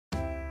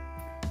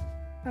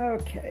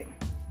Okay,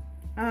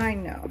 I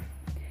know.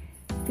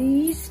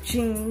 These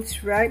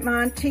jeans, right,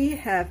 Monty,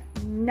 have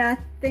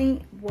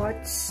nothing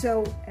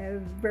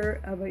whatsoever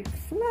of a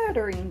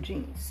flattering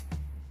jeans.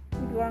 They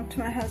belong to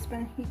my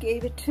husband. He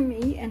gave it to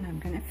me, and I'm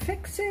gonna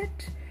fix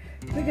it.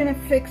 We're gonna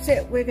fix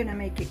it. We're gonna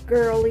make it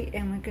girly,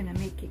 and we're gonna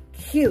make it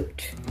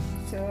cute.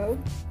 So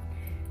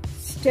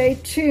stay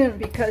tuned,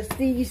 because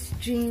these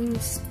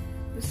jeans,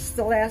 this is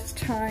the last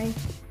time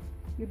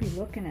you'll be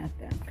looking at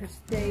them, because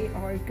they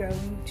are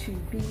going to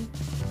be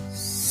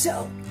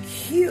so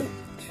cute.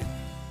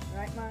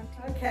 Right, Monty?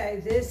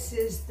 Okay, this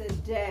is the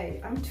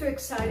day. I'm too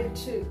excited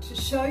to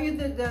show you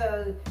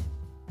the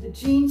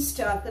jean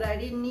stuff that I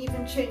didn't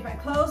even change my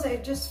clothes. I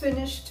just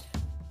finished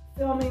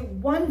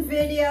filming one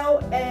video,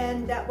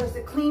 and that was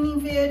the cleaning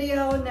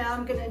video. Now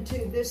I'm gonna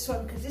do this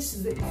one because this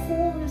is the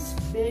coolest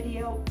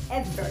video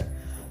ever.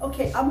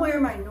 Okay, I'm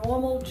wearing my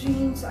normal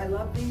jeans. I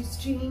love these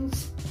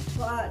jeans,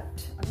 but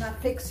I'm not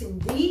fixing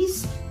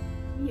these.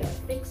 We are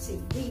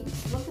fixing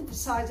these. Look at the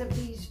size of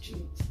these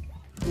jeans.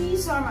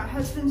 These are my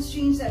husband's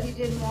jeans that he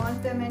didn't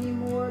want them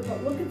anymore,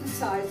 but look at the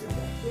size of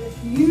them. They're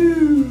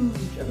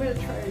huge. I'm gonna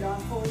try it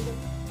on for you.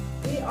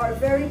 They are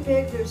very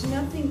big. There's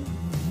nothing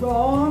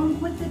wrong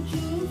with the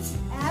jeans.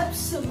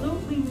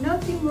 Absolutely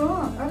nothing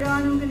wrong. Okay,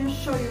 I'm gonna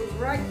show you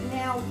right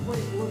now what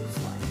it looks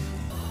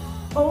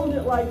like. Hold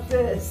it like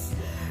this,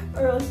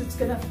 or else it's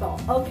gonna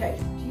fall. Okay,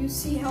 do you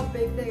see how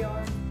big they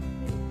are?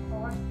 They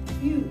are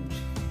huge.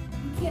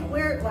 You can't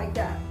wear it like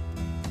that.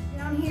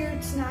 Down here,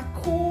 it's not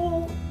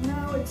cool.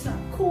 No, it's not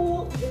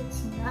cool.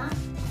 It's not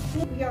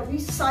cool. We are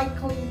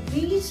recycling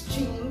these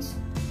jeans.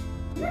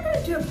 We're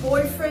gonna do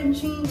boyfriend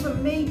jeans, or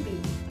maybe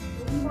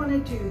we wanna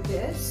do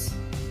this.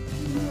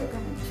 And we're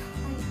gonna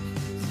tighten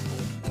this.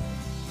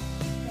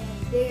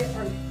 And they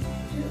are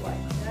do it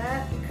like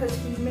that, because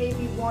we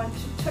maybe want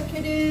to tuck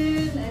it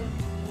in and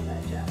pull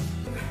that jazz.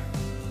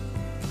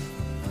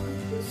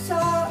 This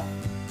up.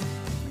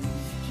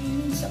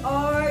 These jeans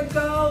are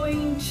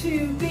going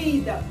to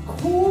be the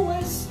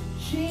coolest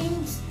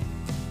jeans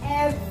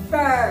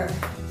ever.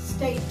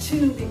 Stay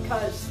tuned,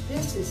 because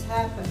this is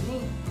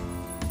happening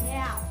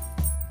now.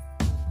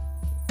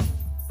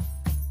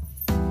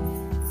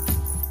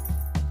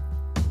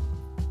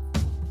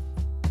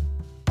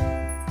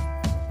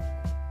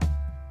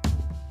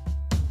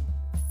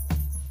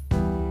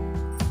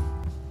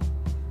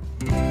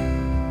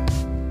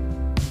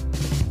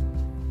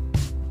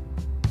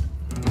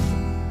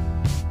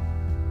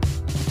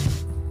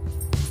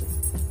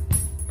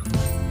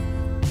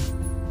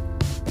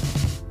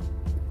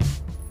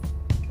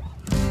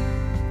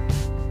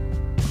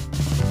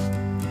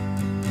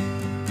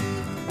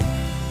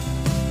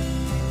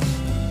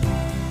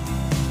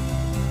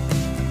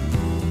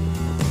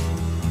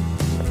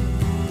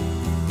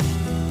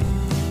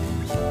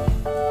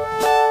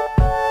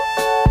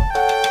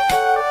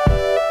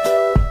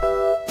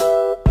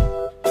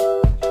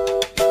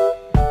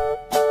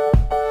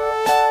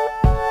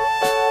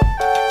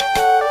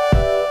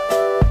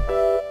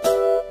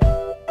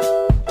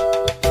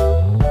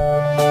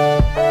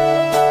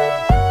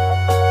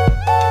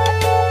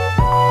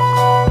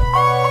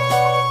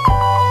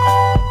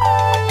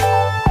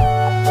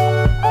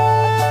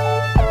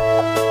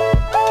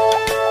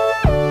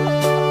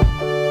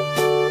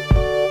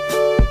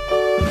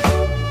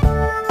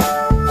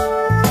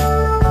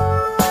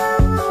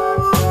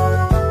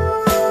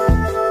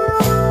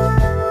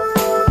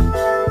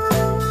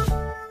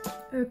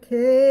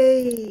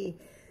 Okay,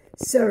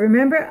 so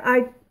remember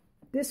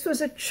this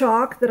was a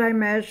chalk that I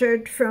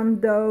measured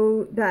from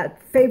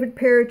that favorite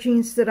pair of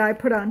jeans that I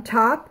put on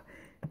top.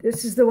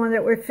 This is the one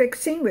that we're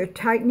fixing. We're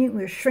tightening,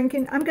 we're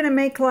shrinking. I'm gonna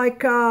make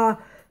like a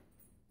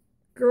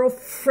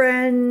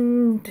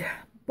girlfriend,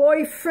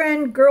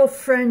 boyfriend,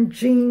 girlfriend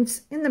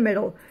jeans in the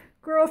middle.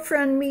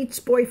 Girlfriend meets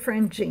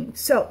boyfriend jeans.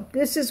 So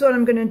this is what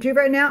I'm gonna do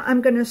right now.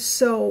 I'm gonna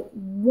sew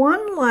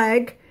one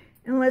leg,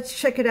 and let's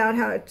check it out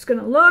how it's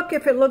gonna look.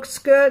 If it looks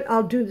good,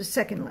 I'll do the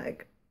second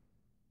leg.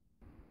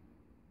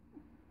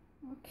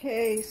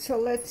 Okay, so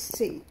let's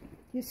see.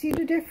 You see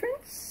the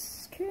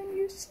difference? Can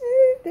you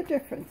see the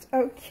difference?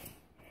 Okay.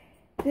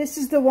 This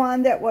is the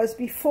one that was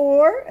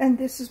before, and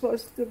this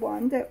was the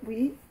one that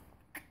we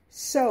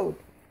sewed.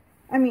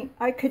 I mean,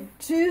 I could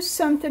do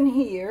something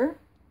here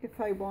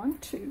if I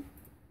want to.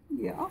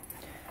 Yeah.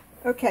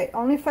 Okay,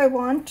 only if I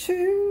want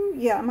to.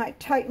 Yeah, I might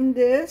tighten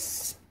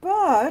this,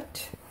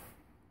 but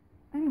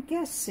I'm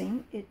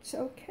guessing it's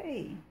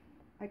okay.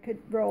 I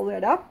could roll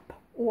it up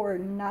or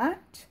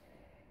not,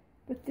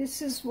 but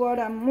this is what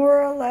I'm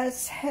more or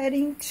less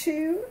heading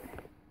to.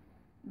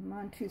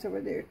 Monty's over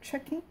there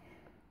checking.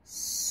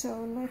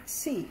 So let's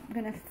see. I'm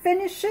going to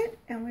finish it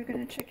and we're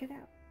going to check it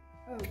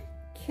out.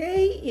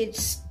 Okay,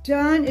 it's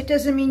done. It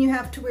doesn't mean you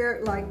have to wear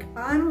it like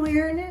I'm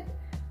wearing it.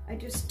 I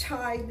just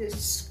tied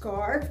this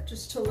scarf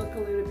just to look a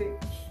little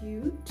bit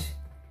cute.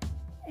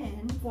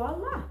 And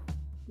voila.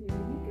 There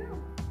you go.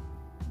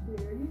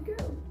 There you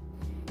go.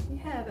 You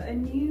have a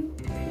new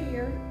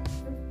pair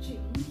of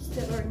jeans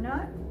that are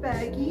not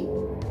baggy,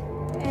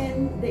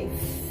 and they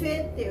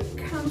fit,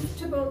 they're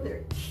comfortable,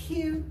 they're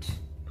cute.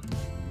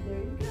 There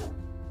you go.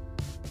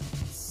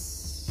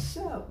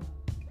 So,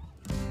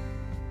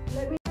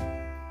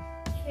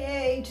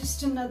 okay,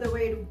 just another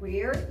way to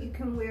wear it. You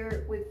can wear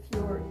it with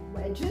your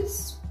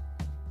wedges.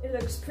 It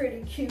looks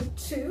pretty cute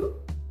too.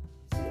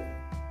 See?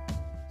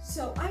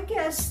 So I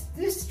guess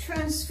this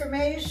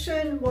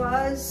transformation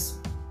was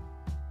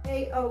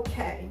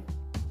a-okay.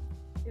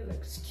 It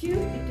looks cute,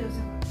 it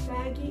doesn't look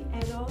baggy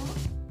at all.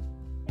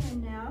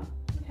 And now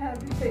you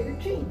have your favorite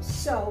jeans.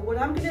 So what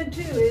I'm gonna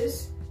do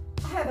is,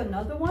 I have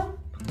another one,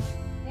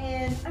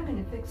 and I'm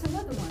gonna fix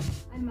another one.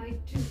 I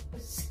might do a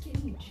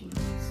skinny jeans.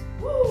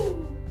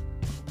 Woo!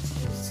 Let's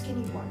do a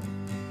skinny one.